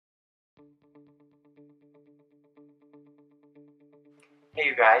Hey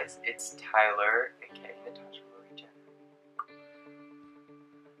you guys, it's Tyler, aka Natasha Marie Jenner.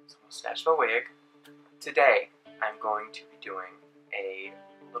 So I'll snatch my wig. Today, I'm going to be doing a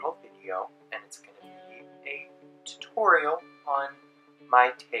little video, and it's going to be a tutorial on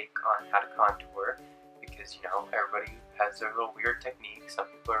my take on how to contour, because, you know, everybody has their little weird techniques. Some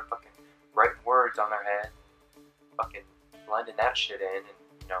people are fucking writing words on their head, fucking blending that shit in, and,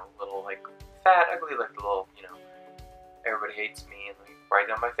 you know, little, like, fat, ugly, like, little, you know, everybody hates me, and like write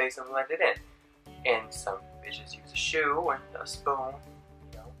it on my face and blend it in. And some bitches use a shoe and a spoon,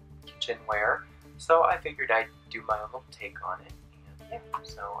 you know, kitchenware. So I figured I'd do my own little take on it. And yeah,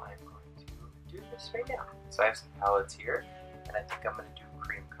 so I'm going to do this right now. So I have some palettes here, and I think I'm going to do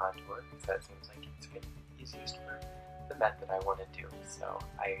cream contour because that seems like it's going to be the easiest for the method I want to do. So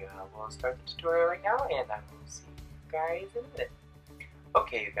I will start the tutorial right now, and I will see you guys in a minute.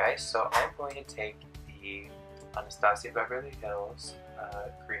 Okay, you guys, so I'm going to take the Anastasia Beverly Hills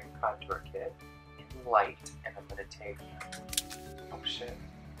Cream Contour Kit in light, and I'm going to take, oh shit,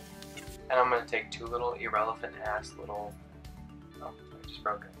 and I'm going to take two little irrelevant ass little, oh, I just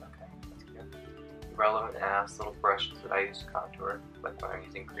broke it, okay, that's cute, irrelevant ass little brushes that I use to contour, like when I'm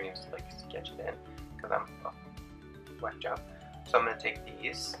using creams to like sketch it in, because I'm a whack job. So I'm going to take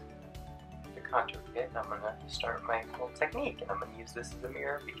these, the contour kit, and I'm going to start my whole technique, and I'm going to use this as a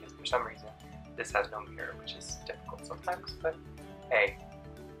mirror because for some reason this has no mirror, which is difficult sometimes, but hey,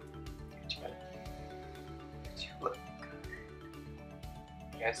 you look good.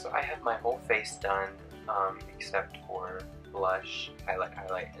 Yeah, so I have my whole face done, except for blush, highlight,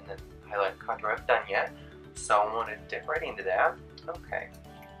 and then highlight contour I haven't done yet, so I want to dip right into that. Okay,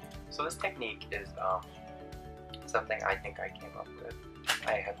 so this technique is something I think I came up with.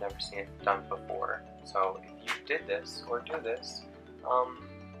 I have never seen it done before, so if you did this, or do this,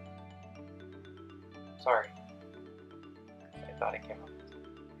 sorry, I thought I came up with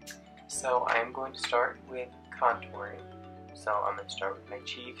it. So I'm going to start with contouring. So I'm going to start with my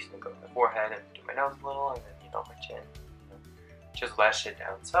cheeks, and go to my forehead, and do my nose a little, and then, you know, my chin. Chisel that shit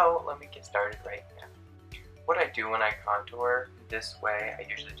down. So let me get started right now. What I do when I contour this way, I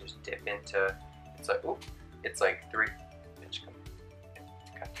usually just dip into, it's like, oop, it's like three, bitch, come on.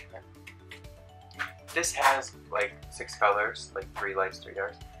 This has like 6 colors, like 3 lights, 3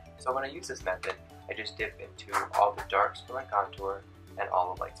 darks. So when I use this method, I just dip into all the darks for my contour and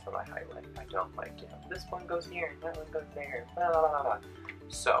all the lights for my highlight. I don't like, you know, this one goes here and that one goes there, blah, blah, blah, blah.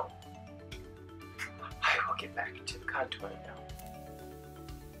 So, I will get back into the contouring now.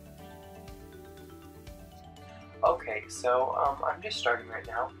 Okay, so I'm just starting right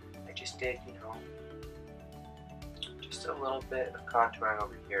now. I just did, you know, just a little bit of contouring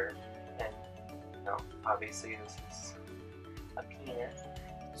over here, and, you know, obviously this is a penis.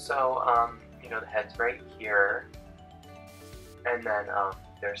 So, you know, the head's right here, and then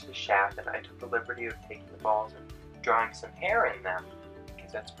there's the shaft, and I took the liberty of taking the balls and drawing some hair in them,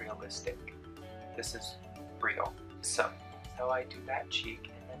 because that's realistic. This is real. So I do that cheek,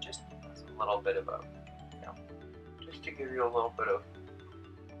 and then just a little bit of a, you know, just to give you a little bit of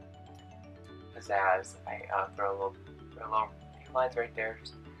pizzazz, I throw a little few lines right there,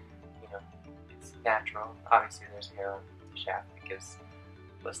 just, you know, it's natural. Obviously there's hair on the shaft, because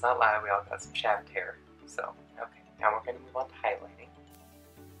let's not lie, we all got some shaft hair. So, okay, now we're going to move on to highlighting.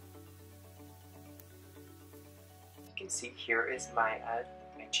 You can see here is my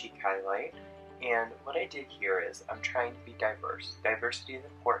cheek highlight, and what I did here is I'm trying to be diverse. Diversity is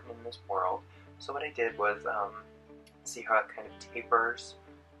important in this world, so what I did was, see how it kind of tapers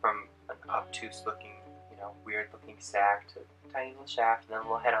from an obtuse looking, you know, weird looking sack to a tiny little shaft and then a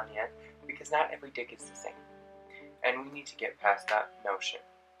little head on the end, because not every dick is the same. And we need to get past that notion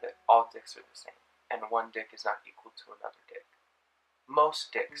that all dicks are the same, and one dick is not equal to another dick.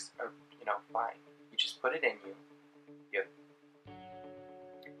 Most dicks are, you know, fine. You just put it in you,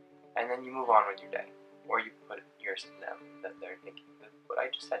 and then you move on with your day. Or you put yours in them, that they're thinking what I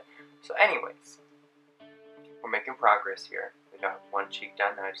just said. So anyways, we're making progress here. We got one cheek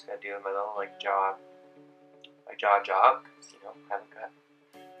done, now I just gotta deal with my little, like, jaw job, because, you know, I haven't got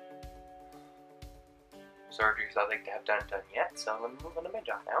surgeries I'd like to have done yet, so let me move on to my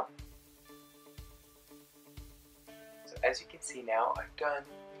jaw now. So as you can see now, I've done,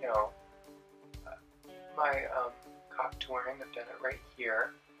 you know, my contouring. I've done it right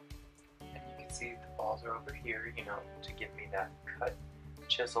here, and you can see the balls are over here, you know, to give me that cut,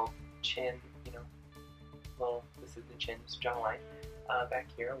 chiseled chin, you know, well, this is the chin, this jawline. Back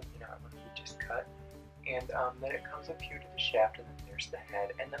here, you know, we just cut, and then it comes up here to the shaft, and then there's the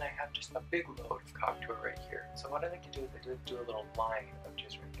head, and then I have just a big load of contour right here. So what I like to do is I do a little line of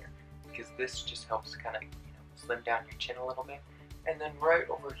just right here, because this just helps kind of, you know, slim down your chin a little bit, And then right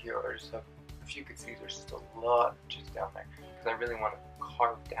over here, I just have, if you can see, there's just a lot just down there because I really want to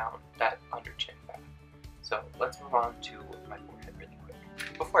carve down that under chin fat. So let's move on to my forehead really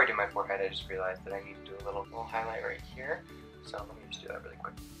quick. Before I do my forehead, I just realized that I need to do a little highlight right here. So let me just do that really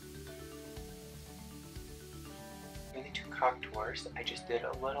quick. In the two contours, I just did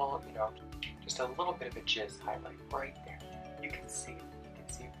a little, just a little bit of a Jizz highlight right there. You can see it. You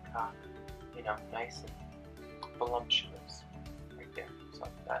can see the cock, nice and voluptuous right there. So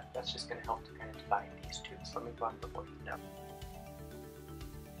that's just going to help to kind of divide these two. So let me go on to the forehead now.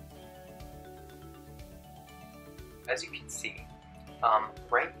 As you can see,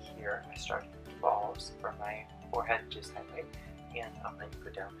 right here, I started with the balls for my forehead Jizz highlight, and then you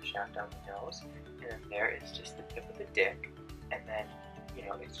go down the shaft, down the nose, and then there is just the tip of the dick, and then,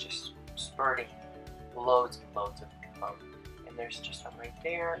 it's just spurting loads and loads of and there's just some right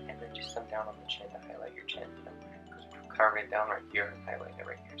there, and then just some down on the chin to highlight your chin, because we're carving it down right here and highlighting it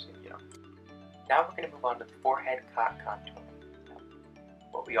right here, so Now we're going to move on to the forehead cock contour,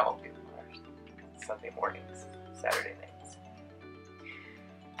 what we all do on our Sunday mornings, Saturday nights.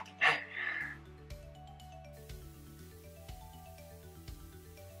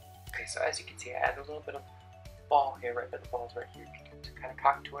 Okay, so as you can see, I added a little bit of ball here, right by the balls right here, to kind of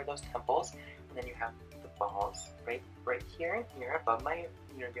contour those temples, and then you have the balls right here and here above my,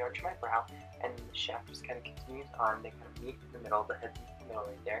 the arch of my brow, and the shaft just kind of continues on. They kind of meet in the middle, the head meets in the middle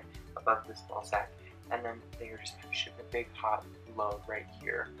right there, above this ball sack, and then they are just kind of shooting a big hot load right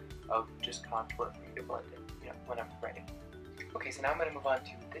here of just contour for you to blend in, when I'm ready. Okay, so now I'm going to move on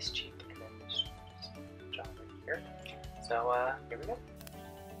to this cheek, and then this jaw right here. So, here we go.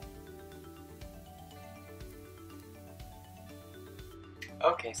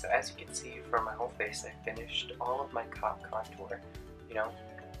 Okay, so as you can see from my whole face, I finished all of my cock contour,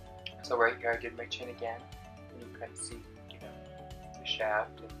 So right here I did my chin again, and you can see, the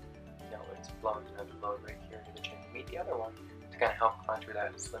shaft, and, it's flowing down the load right here to the chin to meet the other one to kind of help contour that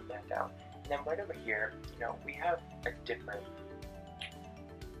and slim that down. And then right over here, we have a different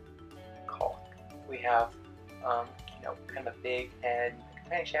colic. We have, kind of a big head, a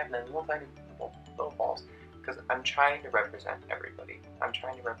tiny shaft, and then little tiny little balls. Because I'm trying to represent everybody. I'm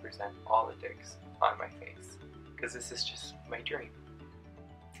trying to represent all the dicks on my face. Because this is just my dream.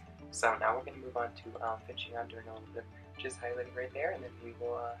 So now we're going to move on to finishing on doing a little bit of just highlighting right there, and then we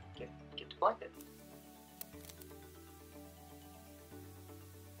will get to blend it.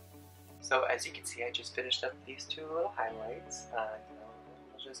 So as you can see, I just finished up these two little highlights.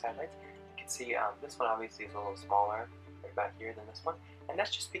 Just highlights. You can see this one obviously is a little smaller right back here than this one, and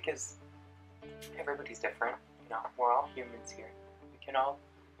that's just because everybody's different, we're all humans here. We can all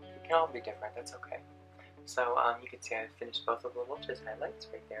be different, that's okay. So you can see I finished both of the little Jizz highlights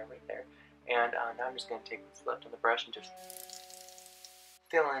right there, and now I'm just going to take what's left on the brush and just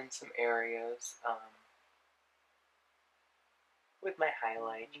fill in some areas with my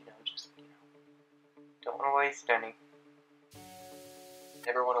highlight, don't want to waste any.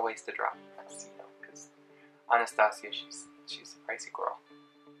 Never want to waste a drop, because Anastasia, she's a pricey girl.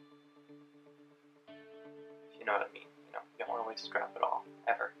 You know what I mean? You don't want to waste a drop at all,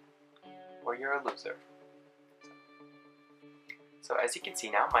 ever. Or you're a loser. So as you can see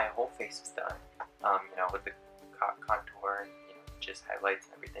now, my whole face is done. With the contour and, just highlights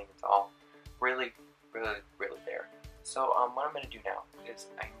and everything, it's all really, really, really there. So what I'm going to do now is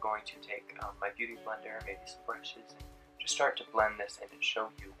I'm going to take my beauty blender, maybe some brushes, and just start to blend this in and show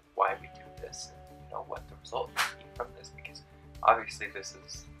you why we do this and, what the result will be from this, because obviously this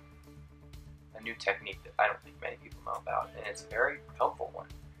is a new technique that I don't think many people know about, and it's a very helpful one.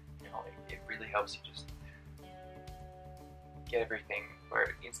 It really helps you just get everything where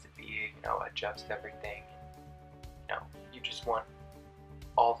it needs to be, adjust everything. You just want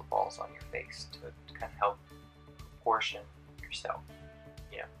all the balls on your face to kind of help proportion yourself,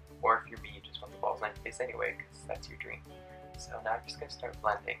 or if you're me, you just want the balls on your face anyway, because that's your dream. So now I'm just going to start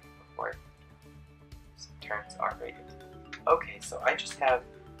blending before it turns R-rated. Okay, so I just have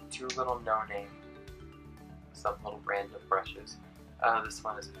two little no-name, some little random brushes. This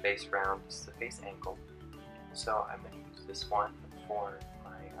one is a face round, this is a face angle. So I'm going to use this one for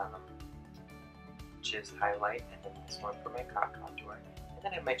my Jizz highlight, and then this one for my cock contour. And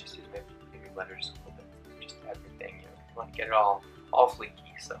then I might just use my beauty blender just a little bit, just everything, I want to get it all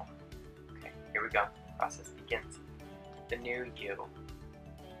fleeky. So, okay, here we go. The process begins. The new you.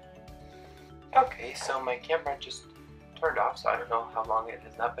 Okay, so my camera just turned off, so I don't know how long it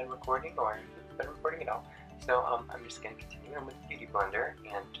has not been recording, or if it's been recording at all. So I'm just going to continue on with the Beauty Blender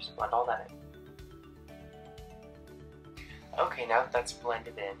and just blend all that in. Okay, now that that's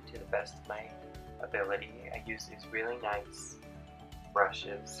blended in to the best of my ability, I use these really nice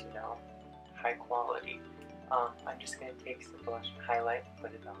brushes, you know, high quality. I'm just going to take some blush and highlight and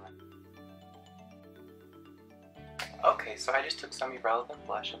put it on. Okay, so I just took some irrelevant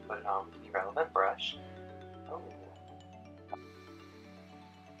blush and put it on with an irrelevant brush. Oh.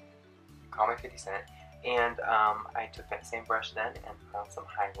 Call me 50 Cent. And I took that same brush then and put on some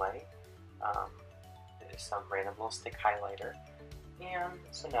highlight. Some random little stick highlighter. And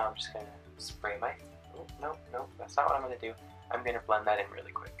so now I'm just going to spray my... Oh, no, that's not what I'm going to do. I'm going to blend that in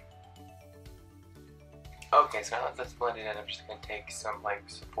really quick. Okay, so now that that's blended in, I'm just going to take some like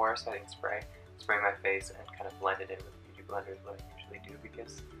Sephora setting spray, spray my face, and kind of blend it in with Beauty Blender is what I usually do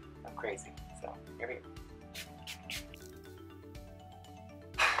because I'm crazy. So, here we go.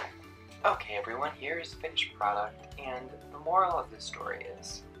 Okay everyone, here is the finished product, and the moral of this story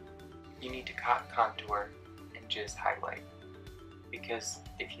is you need to contour and Jizz highlight, because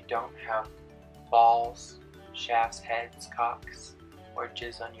if you don't have balls, shafts, heads, cocks, or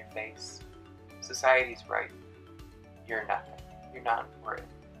Jizz on your face, society's right. You're nothing. You're not important.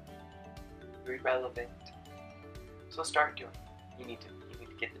 You're irrelevant. So start doing it. You need to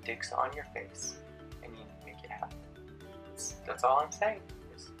get the dicks on your face, and you need to make it happen. That's all I'm saying.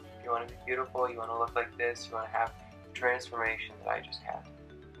 If you want to be beautiful, you want to look like this, you want to have the transformation that I just had,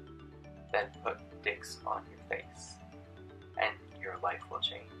 then put dicks on your face, and your life will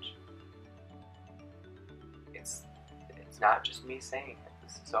change. It's not just me saying it.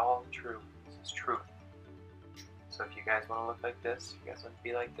 This is all true. This is truth. So if you guys want to look like this, if you guys want to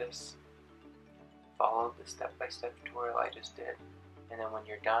be like this, follow the step-by-step tutorial I just did. And then when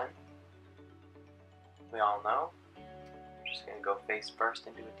you're done, we all know, you're just going to go face first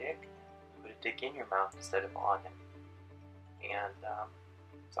into a dick, put a dick in your mouth instead of on it. And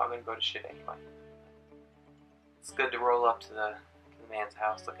it's all going to go to shit anyway. It's good to roll up to the man's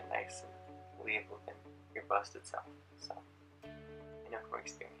house looking nice and leave looking your busted self. So, I know from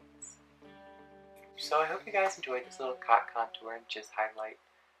experience. So I hope you guys enjoyed this little contour and Jizz highlight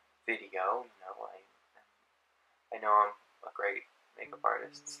video. You know, I know I'm a great makeup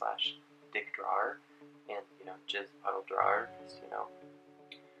artist slash dick drawer, and you know, Jizz puddle drawer, because you know,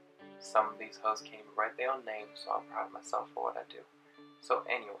 some of these hoes can't even write their own names, so I'm proud of myself for what I do. So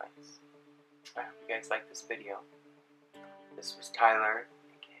anyways, I hope you guys liked this video. This was Tyler,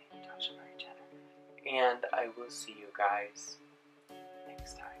 aka Tasha Mary Jenner, and I will see you guys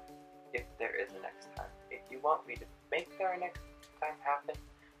next time. If there is a next time. If you want me to make their next time happen,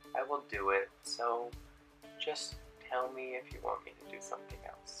 I will do it. So just tell me if you want me to do something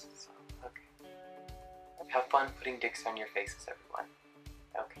else. So, okay. Have fun putting dicks on your faces, everyone.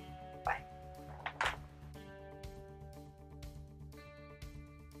 Okay.